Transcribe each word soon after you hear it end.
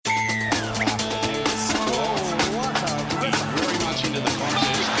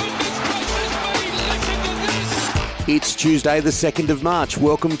It's Tuesday, the 2nd of March.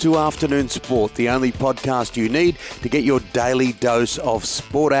 Welcome to Afternoon Sport, the only podcast you need to get your daily dose of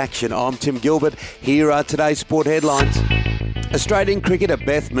sport action. I'm Tim Gilbert. Here are today's sport headlines. Australian cricketer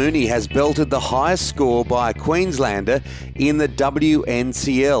Beth Mooney has belted the highest score by a Queenslander in the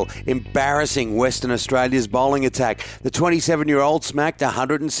WNCL, embarrassing Western Australia's bowling attack. The 27-year-old smacked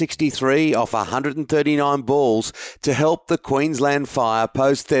 163 off 139 balls to help the Queensland Fire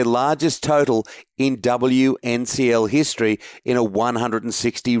post their largest total in WNCL history in a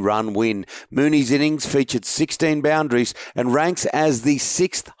 160-run win. Mooney's innings featured 16 boundaries and ranks as the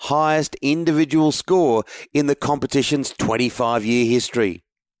 6th highest individual score in the competition's 25-year history.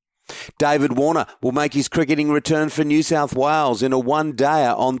 David Warner will make his cricketing return for New South Wales in a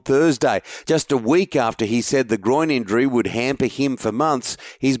one-dayer on Thursday. Just a week after he said the groin injury would hamper him for months,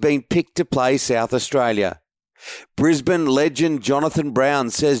 he's been picked to play South Australia. Brisbane legend Jonathan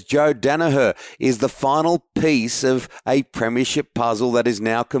Brown says Joe Daniher is the final piece of a premiership puzzle that is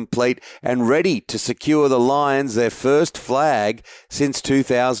now complete and ready to secure the Lions their first flag since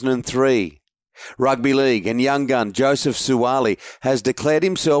 2003. Rugby League and young gun Joseph Suwali has declared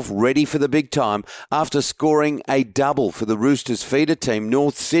himself ready for the big time after scoring a double for the Roosters feeder team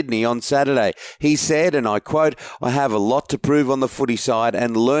North Sydney on Saturday. He said, and I quote, "I have a lot to prove on the footy side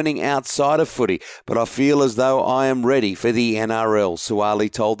and learning outside of footy, but I feel as though I am ready for the NRL,"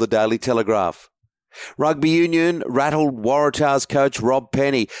 Suwali told the Daily Telegraph. Rugby Union rattled Waratahs coach Rob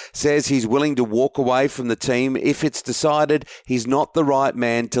Penny says he's willing to walk away from the team if it's decided he's not the right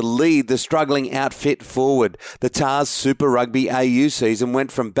man to lead the struggling outfit forward. The Tars Super Rugby AU season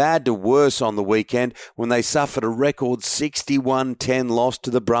went from bad to worse on the weekend when they suffered a record 61-10 loss to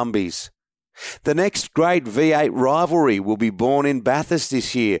the Brumbies. The next great V8 rivalry will be born in Bathurst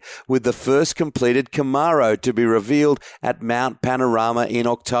this year, with the first completed Camaro to be revealed at Mount Panorama in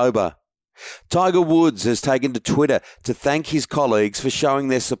October. Tiger Woods has taken to Twitter to thank his colleagues for showing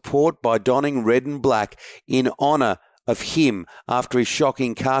their support by donning red and black in honour of him after his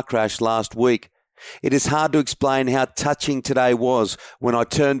shocking car crash last week. "It is hard to explain how touching today was when I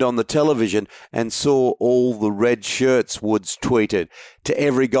turned on the television and saw all the red shirts," Woods tweeted. "To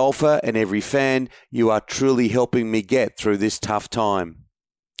every golfer and every fan, you are truly helping me get through this tough time."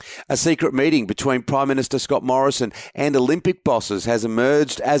 A secret meeting between Prime Minister Scott Morrison and Olympic bosses has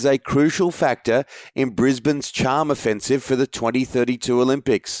emerged as a crucial factor in Brisbane's charm offensive for the 2032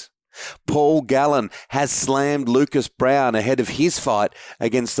 Olympics. Paul Gallen has slammed Lucas Brown ahead of his fight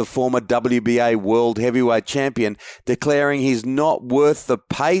against the former WBA World Heavyweight Champion, declaring he's not worth the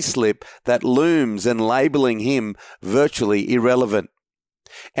pay slip that looms and labelling him virtually irrelevant.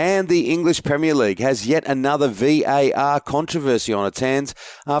 And the English Premier League has yet another VAR controversy on its hands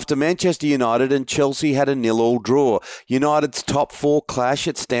after Manchester United and Chelsea had a 0-0 draw. United's top four clash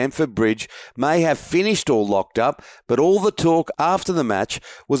at Stamford Bridge may have finished all locked up, but all the talk after the match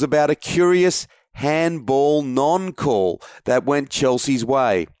was about a curious handball non-call that went Chelsea's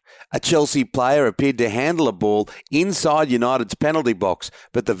way. A Chelsea player appeared to handle a ball inside United's penalty box,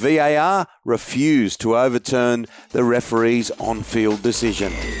 but the VAR refused to overturn the referee's on-field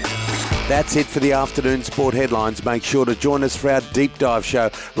decision. That's it for the afternoon sport headlines. Make sure to join us for our deep dive show,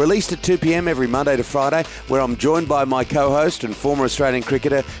 released at 2 p.m. every Monday to Friday, where I'm joined by my co-host and former Australian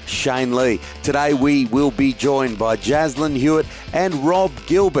cricketer, Shane Lee. Today we will be joined by Jaslyn Hewitt and Rob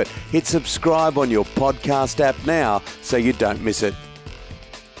Gilbert. Hit subscribe on your podcast app now so you don't miss it.